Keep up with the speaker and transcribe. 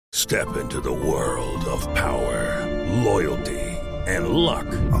Step into the world of power, loyalty, and luck.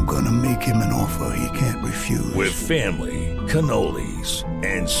 I'm gonna make him an offer he can't refuse. With family, cannolis,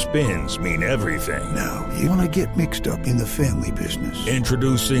 and spins mean everything. Now, you wanna get mixed up in the family business.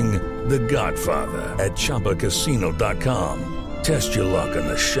 Introducing The Godfather at ChumbaCasino.com. Test your luck in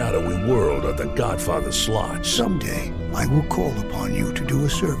the shadowy world of The Godfather slot. Someday, I will call upon you to do a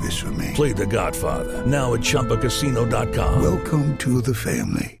service for me. Play The Godfather now at ChumbaCasino.com. Welcome to the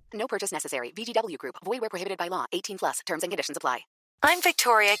family. No purchase necessary. VGW Group. Void where prohibited by law. 18 plus. Terms and conditions apply. I'm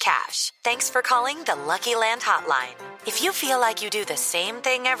Victoria Cash. Thanks for calling the Lucky Land Hotline. If you feel like you do the same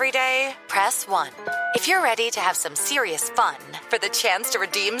thing every day, press 1. If you're ready to have some serious fun for the chance to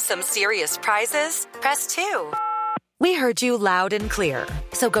redeem some serious prizes, press 2. We heard you loud and clear.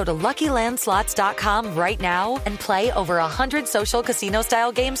 So go to LuckyLandSlots.com right now and play over 100 social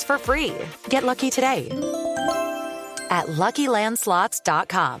casino-style games for free. Get lucky today at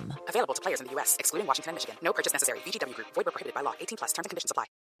LuckyLandSlots.com. Available to players in the U.S., excluding Washington and Michigan. No purchase necessary. VGW Group. Void where prohibited by law. 18 plus. Terms and conditions apply.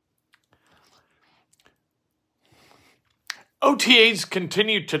 OTAs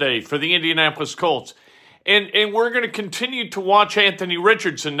continue today for the Indianapolis Colts. And we're going to continue to watch Anthony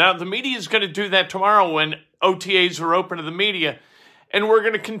Richardson. Now, the media is going to do that tomorrow when OTAs are open to the media. And we're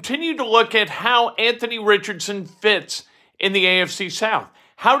going to continue to look at how Anthony Richardson fits in the AFC South.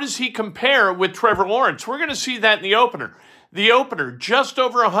 How does he compare with Trevor Lawrence? We're going to see that in the opener. The opener, just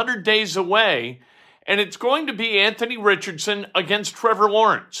over 100 days away, and it's going to be Anthony Richardson against Trevor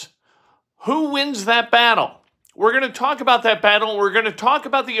Lawrence. Who wins that battle? We're going to talk about that battle. We're going to talk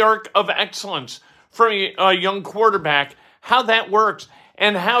about the arc of excellence for a young quarterback, how that works,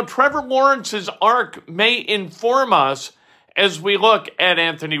 and how Trevor Lawrence's arc may inform us as we look at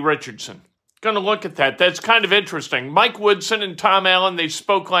Anthony Richardson. Going to look at that. That's kind of interesting. Mike Woodson and Tom Allen, they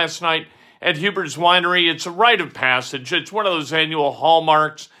spoke last night at Huber's Winery. It's a rite of passage. It's one of those annual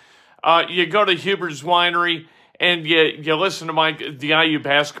hallmarks. You go to Huber's Winery and you listen to Mike, the IU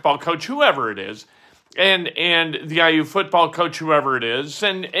basketball coach, whoever it is, and the IU football coach, whoever it is,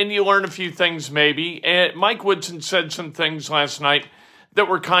 and you learn a few things maybe. And Mike Woodson said some things last night that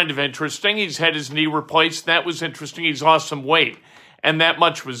were kind of interesting. He's had his knee replaced. That was interesting. He's lost some weight. And that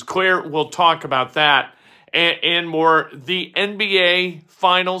much was clear. We'll talk about that and more. The NBA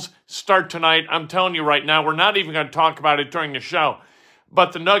Finals start tonight. I'm telling you right now, we're not even going to talk about it during the show.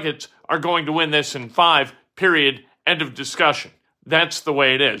 But the Nuggets are going to win this in 5, period, end of discussion. That's the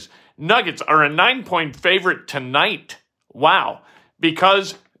way it is. Nuggets are a 9-point favorite tonight. Wow.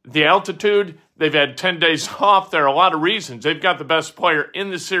 Because the altitude, they've had 10 days off. There are a lot of reasons. They've got the best player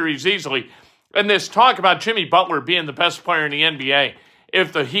in the series easily. And this talk about Jimmy Butler being the best player in the NBA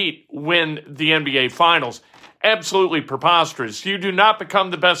if the Heat win the NBA Finals, absolutely preposterous. You do not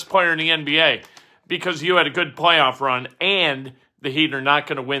become the best player in the NBA because you had a good playoff run and the Heat are not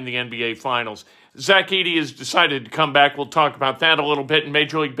going to win the NBA Finals. Zach Edey has decided to come back. We'll talk about that a little bit in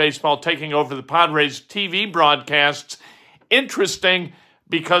Major League Baseball, taking over the Padres TV broadcasts. Interesting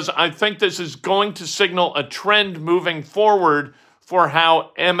because I think this is going to signal a trend moving forward for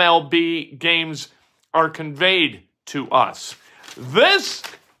how MLB games are conveyed to us. This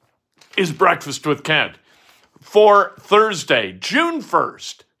is Breakfast with Kent for Thursday, June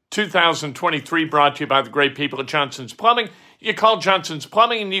 1st, 2023, brought to you by the great people at Johnson's Plumbing. You call Johnson's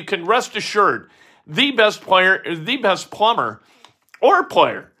Plumbing and you can rest assured the best plumber or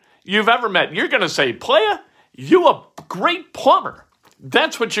player you've ever met. You're going to say, playa, you a great plumber.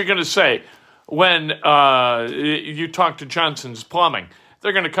 That's what you're going to say when you talk to Johnson's Plumbing.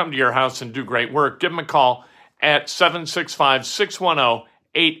 They're going to come to your house and do great work. Give them a call at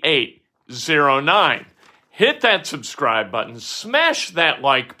 765-610-8809. Hit that subscribe button. Smash that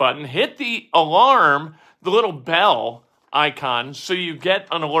like button. Hit the alarm, the little bell icon, so you get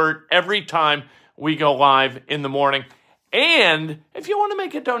an alert every time we go live in the morning. And if you want to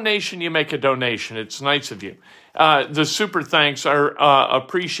make a donation, you make a donation. It's nice of you. The super thanks are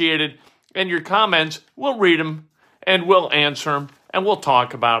appreciated. And your comments, we'll read them, and we'll answer them, and we'll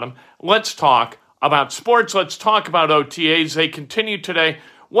talk about them. Let's talk about sports. Let's talk about OTAs. They continue today.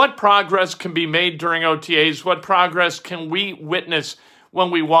 What progress can be made during OTAs? What progress can we witness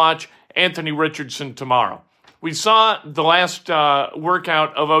when we watch Anthony Richardson tomorrow? We saw the last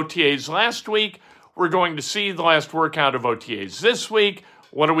workout of OTAs last week. We're going to see the last workout of OTAs this week.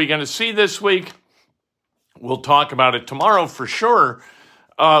 What are we going to see this week? We'll talk about it tomorrow for sure.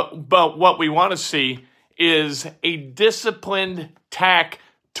 But what we want to see is a disciplined tack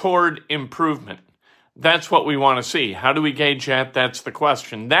toward improvement. That's what we want to see. How do we gauge that? That's the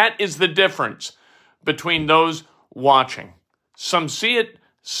question. That is the difference between those watching. Some see it,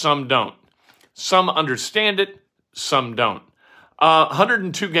 some don't. Some understand it, some don't.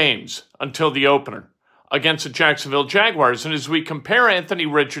 102 games until the opener against the Jacksonville Jaguars. And as we compare Anthony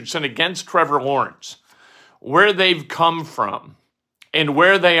Richardson against Trevor Lawrence, where they've come from and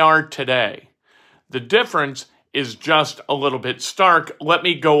where they are today, the difference is just a little bit stark. Let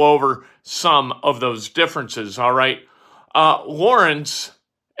me go over some of those differences, all right? Lawrence,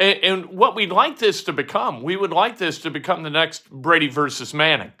 and what we'd like this to become, we would like this to become the next Brady versus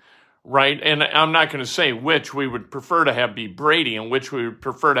Manning, right? And I'm not going to say which we would prefer to have be Brady and which we would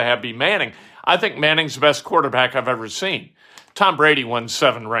prefer to have be Manning. I think Manning's the best quarterback I've ever seen. Tom Brady won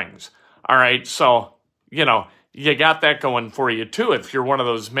 7 rings, all right? So, you got that going for you too if you're one of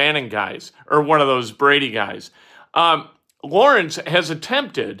those Manning guys or one of those Brady guys. Lawrence has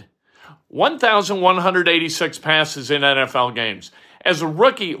attempted 1,186 passes in NFL games. As a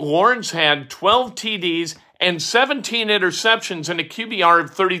rookie, Lawrence had 12 TDs and 17 interceptions and a QBR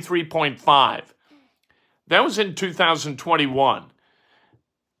of 33.5. That was in 2021.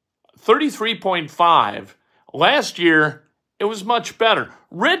 33.5. Last year, it was much better.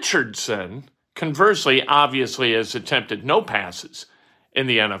 Richardson, conversely, obviously has attempted no passes in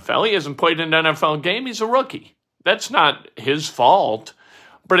the NFL. He hasn't played an NFL game. He's a rookie. That's not his fault,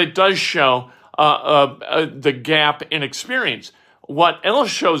 but it does show the gap in experience. What else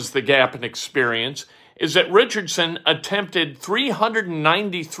shows the gap in experience is that Richardson attempted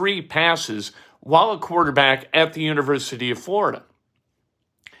 393 passes while a quarterback at the University of Florida.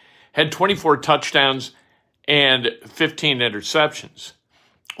 Had 24 touchdowns and 15 interceptions.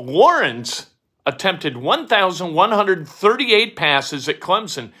 Lawrence attempted 1,138 passes at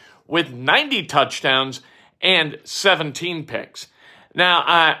Clemson with 90 touchdowns and 17 picks. Now,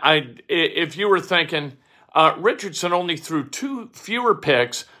 if you were thinking Richardson only threw 2 fewer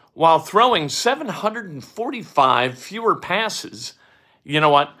picks while throwing 745 fewer passes, you know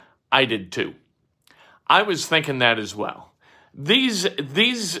what? I did too. I was thinking that as well.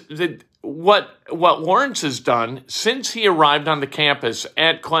 What Lawrence has done since he arrived on the campus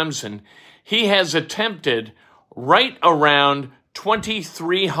at Clemson, he has attempted right around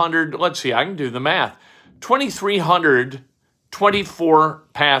 2,300, let's see, I can do the math, 2,324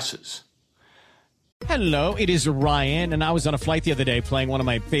 passes. Hello, it is Ryan, and I was on a flight the other day playing one of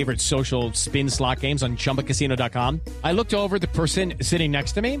my favorite social spin slot games on ChumbaCasino.com. I looked over at the person sitting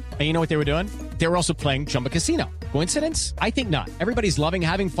next to me, and you know what they were doing? They were also playing Chumba Casino. Coincidence? I think not. Everybody's loving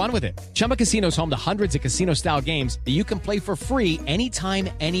having fun with it. Chumba Casino is home to hundreds of casino-style games that you can play for free anytime,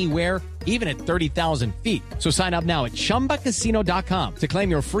 anywhere, even at 30,000 feet. So sign up now at ChumbaCasino.com to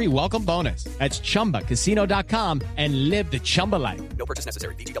claim your free welcome bonus. That's ChumbaCasino.com and live the Chumba life. No purchase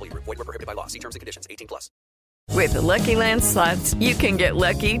necessary. VGW Group. Void where prohibited by law. See terms and conditions. 18+. With the Lucky Land Slots, you can get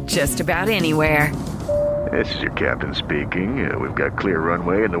lucky just about anywhere. This is your captain speaking. We've got clear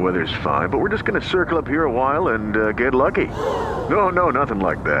runway and the weather's fine, but we're just going to circle up here a while and get lucky. No, nothing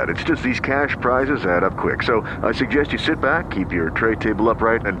like that. It's just these cash prizes add up quick. So I suggest you sit back, keep your tray table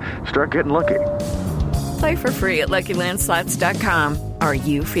upright, and start getting lucky. Play for free at LuckyLandSlots.com. Are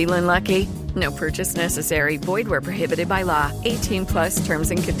you feeling lucky? No purchase necessary. Void where prohibited by law. 18+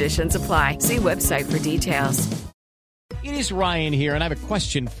 terms and conditions apply. See website for details. It is Ryan here, and I have a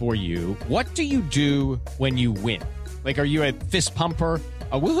question for you. What do you do when you win? Like, are you a fist pumper,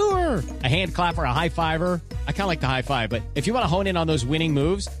 a woohooer, a hand clapper, a high fiver? I kind of like the high five, but if you want to hone in on those winning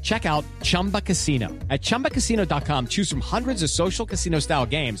moves, check out Chumba Casino. At ChumbaCasino.com, choose from hundreds of social casino-style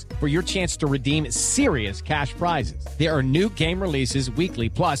games for your chance to redeem serious cash prizes. There are new game releases weekly,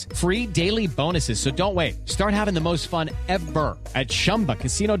 plus free daily bonuses, so don't wait. Start having the most fun ever at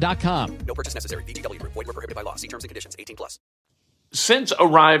ChumbaCasino.com. No purchase necessary. VGW Group. Void where prohibited by law. See terms and conditions. 18+. Since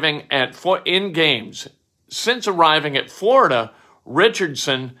arriving at Florida,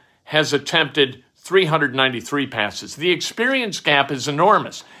 Richardson has attempted 393 passes. The experience gap is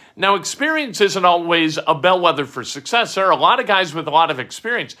enormous. Now, experience isn't always a bellwether for success. There are a lot of guys with a lot of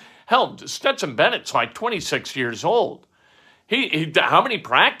experience. Hell, Stetson Bennett's like 26 years old. How many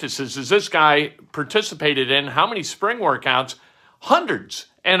practices has this guy participated in? How many spring workouts? Hundreds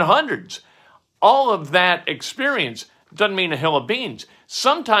and hundreds. All of that experience doesn't mean a hill of beans.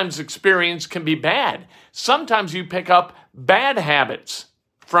 Sometimes experience can be bad. Sometimes you pick up bad habits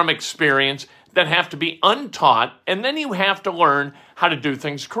from experience that have to be untaught, and then you have to learn how to do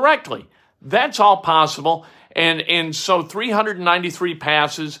things correctly. That's all possible. And so 393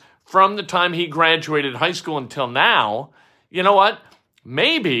 passes from the time he graduated high school until now, you know what?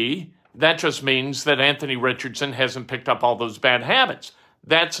 Maybe that just means that Anthony Richardson hasn't picked up all those bad habits.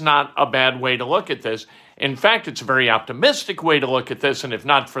 That's not a bad way to look at this. In fact, it's a very optimistic way to look at this, and if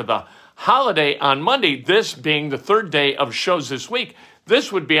not for the holiday on Monday, this being the third day of shows this week, this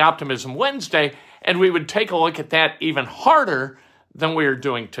would be Optimism Wednesday, and we would take a look at that even harder than we are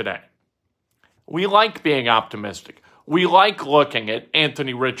doing today. We like being optimistic. We like looking at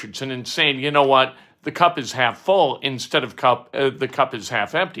Anthony Richardson and saying, you know what, the cup is half full instead of the cup is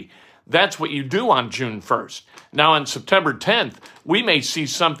half empty. That's what you do on June 1st. Now, on September 10th, we may see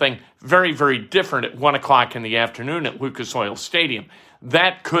something very, very different at 1 o'clock in the afternoon at Lucas Oil Stadium.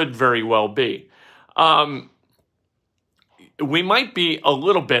 That could very well be. We might be a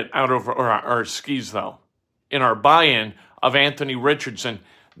little bit out of our skis, though, in our buy-in of Anthony Richardson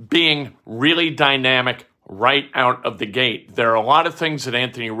being really dynamic right out of the gate. There are a lot of things that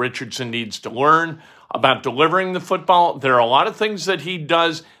Anthony Richardson needs to learn about delivering the football. There are a lot of things that he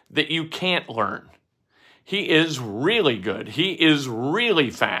does that you can't learn. He is really good. He is really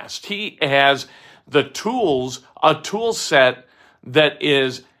fast. He has the tools, a tool set that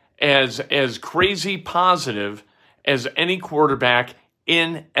is as crazy positive as any quarterback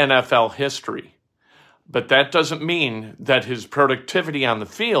in NFL history. But that doesn't mean that his productivity on the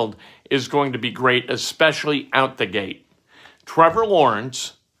field is going to be great, especially out the gate. Trevor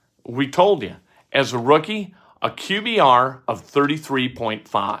Lawrence, we told you, as a rookie, a QBR of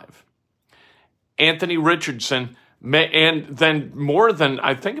 33.5. Anthony Richardson, and then more than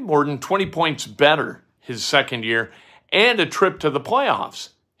 20 points better his second year, and a trip to the playoffs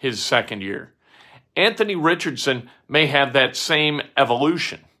his second year. Anthony Richardson may have that same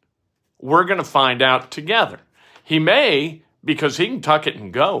evolution. We're going to find out together. He may, because he can tuck it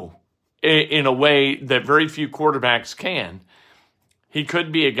and go in a way that very few quarterbacks can. He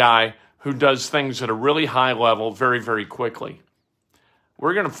could be a guy who does things at a really high level very, very quickly.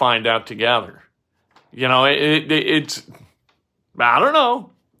 We're going to find out together. You know, it's, I don't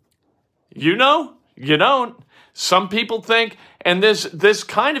know. You know, you don't. Some people think, and this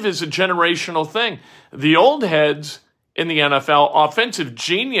kind of is a generational thing. The old heads in the NFL, offensive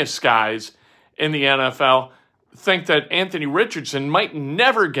genius guys in the NFL, think that Anthony Richardson might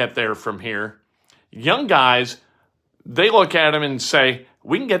never get there from here. Young guys, they look at him and say,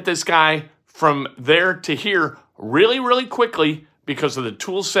 we can get this guy from there to here really, really quickly because of the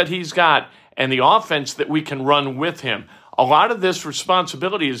tool set he's got and the offense that we can run with him. A lot of this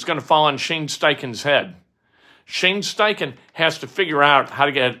responsibility is going to fall on Shane Steichen's head. Shane Steichen has to figure out how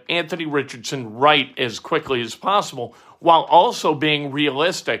to get Anthony Richardson right as quickly as possible while also being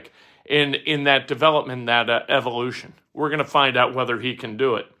realistic in that development, that evolution. We're going to find out whether he can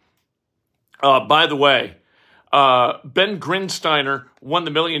do it. By the way, Ben Grinsteiner won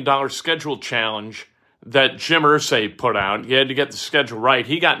the $1 Million Schedule Challenge that Jim Irsay put out. He had to get the schedule right.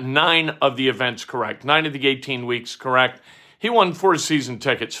 He got 9 of the events correct, 9 of the 18 weeks correct. He won 4 season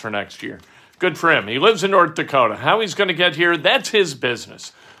tickets for next year. Good for him. He lives in North Dakota. How he's going to get here, that's his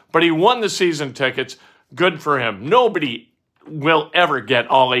business. But he won the season tickets. Good for him. Nobody will ever get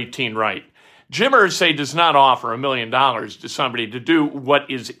all 18 right. Jim Irsay does not offer $1 million to somebody to do what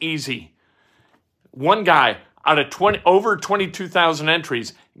is easy. One guy out of over 22,000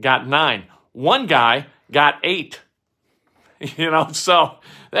 entries got 9. One guy got 8. So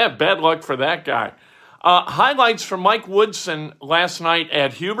that bad luck for that guy. Highlights from Mike Woodson last night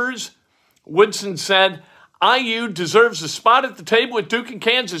at Huber's. Woodson said, IU deserves a spot at the table with Duke and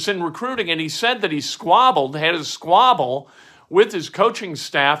Kansas in recruiting, and he said that he had a squabble with his coaching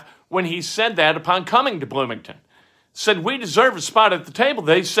staff when he said that upon coming to Bloomington. Said, we deserve a spot at the table.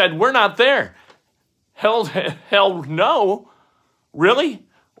 They said, we're not there. Hell no. Really?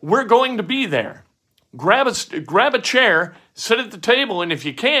 We're going to be there. Grab a chair, sit at the table, and if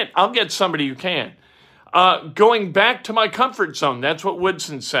you can't, I'll get somebody who can. Going back to my comfort zone, that's what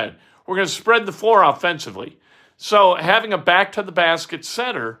Woodson said. We're going to spread the floor offensively. So having a back-to-the-basket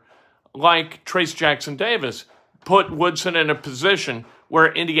center like Trace Jackson-Davis put Woodson in a position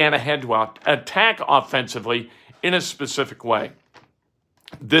where Indiana had to attack offensively in a specific way.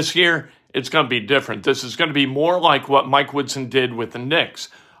 This year, it's going to be different. This is going to be more like what Mike Woodson did with the Knicks,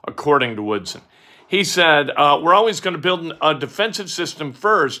 according to Woodson. He said, we're always going to build a defensive system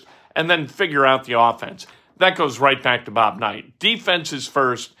first and then figure out the offense. That goes right back to Bob Knight. Defense is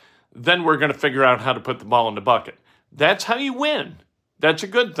first, then we're going to figure out how to put the ball in the bucket. That's how you win. That's a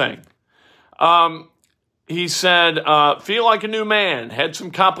good thing. He said, feel like a new man, had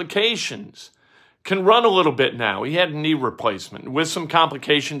some complications, can run a little bit now. He had a knee replacement. With some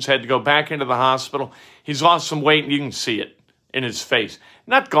complications, had to go back into the hospital. He's lost some weight, and you can see it in his face.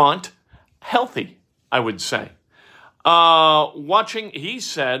 Not gaunt, healthy, I would say. He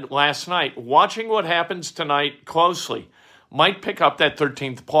said last night, watching what happens tonight closely, might pick up that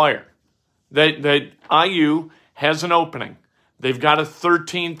 13th player. That IU has an opening. They've got a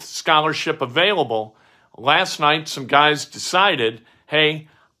 13th scholarship available. Last night, some guys decided, hey,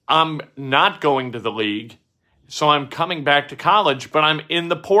 I'm not going to the league. so I'm coming back to college, but I'm in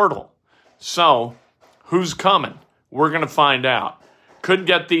the portal. So who's coming? We're going to find out. Could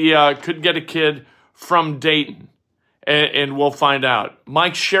get a kid from Dayton, and we'll find out.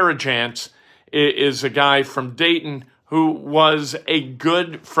 Mike Sherajance is a guy from Dayton who was a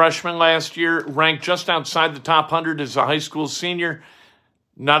good freshman last year, ranked just outside the top 100 as a high school senior.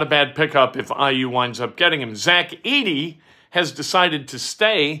 Not a bad pickup if IU winds up getting him. Zach Edey has decided to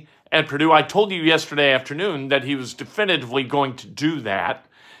stay at Purdue. I told you yesterday afternoon that he was definitively going to do that.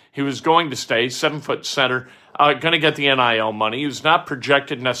 He was going to stay, 7-foot center, going to get the NIL money. He was not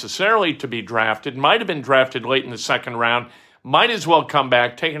projected necessarily to be drafted, might have been drafted late in the second round, might as well come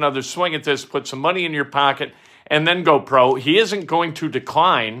back, take another swing at this, put some money in your pocket, and then go pro. He isn't going to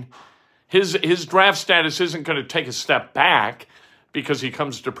decline. His draft status isn't going to take a step back because he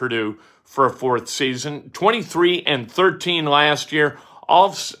comes to Purdue for a fourth season. 23-13 last year,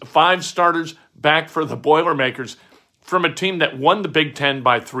 all 5 starters back for the Boilermakers from a team that won the Big Ten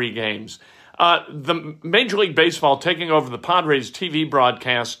by 3 games. The Major League Baseball taking over the Padres TV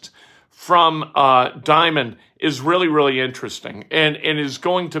broadcasts from Diamond is really, really interesting and is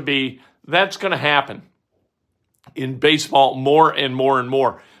going to be, that's going to happen in baseball more and more and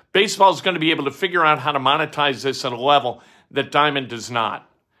more. Baseball is going to be able to figure out how to monetize this at a level that Diamond does not.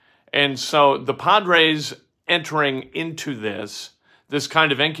 And so the Padres entering into this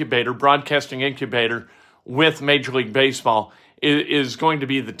kind of incubator, broadcasting incubator with Major League Baseball is going to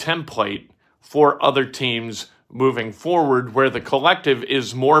be the template for other teams moving forward, where the collective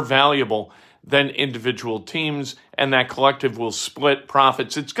is more valuable than individual teams, and that collective will split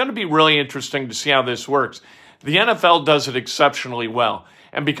profits. It's going to be really interesting to see how this works. The NFL does it exceptionally well.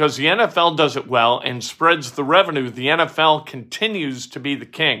 And because the NFL does it well and spreads the revenue, the NFL continues to be the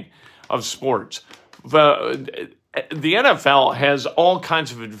king of sports. The NFL has all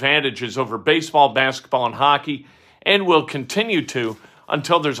kinds of advantages over baseball, basketball, and hockey, and will continue to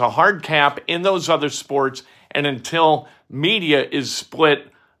until there's a hard cap in those other sports and until media is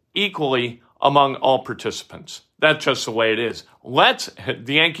split equally among all participants. That's just the way it is.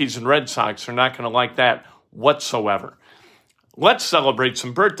 The Yankees and Red Sox are not going to like that whatsoever. Let's celebrate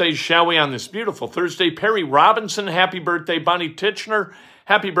some birthdays, shall we, on this beautiful Thursday. Perry Robinson, happy birthday. Bonnie Titchener,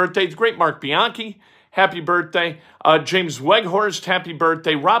 happy birthday. The great Mark Bianchi, happy birthday. James Weghorst, happy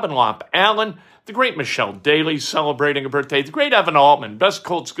birthday. Robin Lopp Allen, the great Michelle Daly, celebrating a birthday. The great Evan Altman, best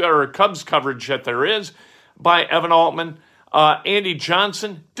Cubs coverage that there is by Evan Altman. Andy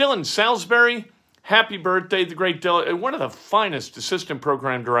Johnson, Dylan Salisbury, happy birthday. The great Dylan, one of the finest assistant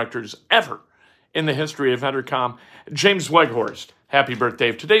program directors ever in the history of Entercom. James Weghorst, happy birthday.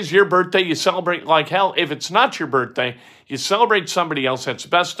 If today's your birthday, you celebrate like hell. If it's not your birthday, you celebrate somebody else. That's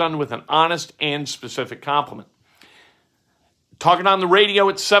best done with an honest and specific compliment. Talking on the radio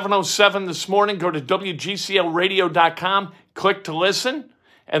at 7:07 this morning. Go to WGCLradio.com, click to listen.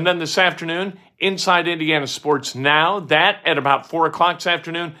 And then this afternoon, Inside Indiana Sports Now. That at about 4 o'clock this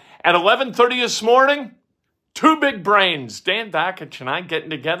afternoon. At 11:30 this morning, Two Big Brains, Dan Dakich and I getting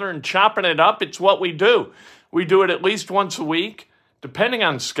together and chopping it up. It's what we do. We do it at least once a week, depending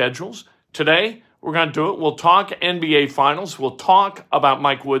on schedules. Today, we're going to do it. We'll talk NBA Finals. We'll talk about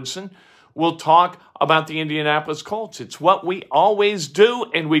Mike Woodson. We'll talk about the Indianapolis Colts. It's what we always do,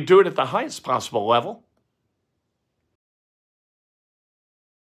 and we do it at the highest possible level.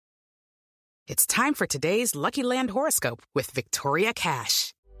 It's time for today's Lucky Land horoscope with Victoria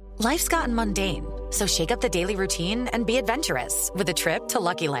Cash. Life's gotten mundane, so shake up the daily routine and be adventurous with a trip to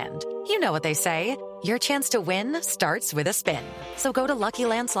Lucky Land. You know what they say, your chance to win starts with a spin. So go to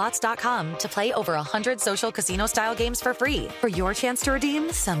LuckyLandSlots.com to play over 100 social casino-style games for free for your chance to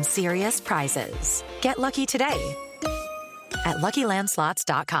redeem some serious prizes. Get lucky today at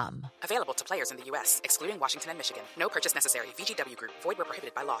LuckyLandSlots.com. Available to players in the U.S., excluding Washington and Michigan. No purchase necessary. VGW Group. Void where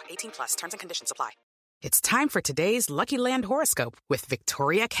prohibited by law. 18+. Terms and conditions apply. It's time for today's Lucky Land horoscope with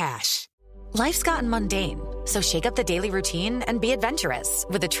Victoria Cash. Life's gotten mundane, so shake up the daily routine and be adventurous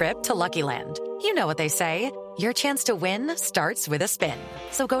with a trip to Lucky Land. You know what they say, your chance to win starts with a spin.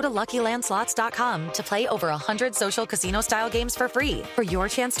 So go to LuckyLandSlots.com to play over 100 social casino-style games for free for your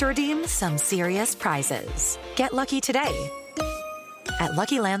chance to redeem some serious prizes. Get lucky today at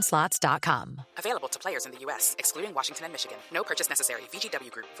LuckyLandSlots.com. Available to players in the U.S., excluding Washington and Michigan. No purchase necessary. VGW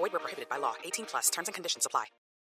Group. Void where prohibited by law. 18+. Terms and conditions apply.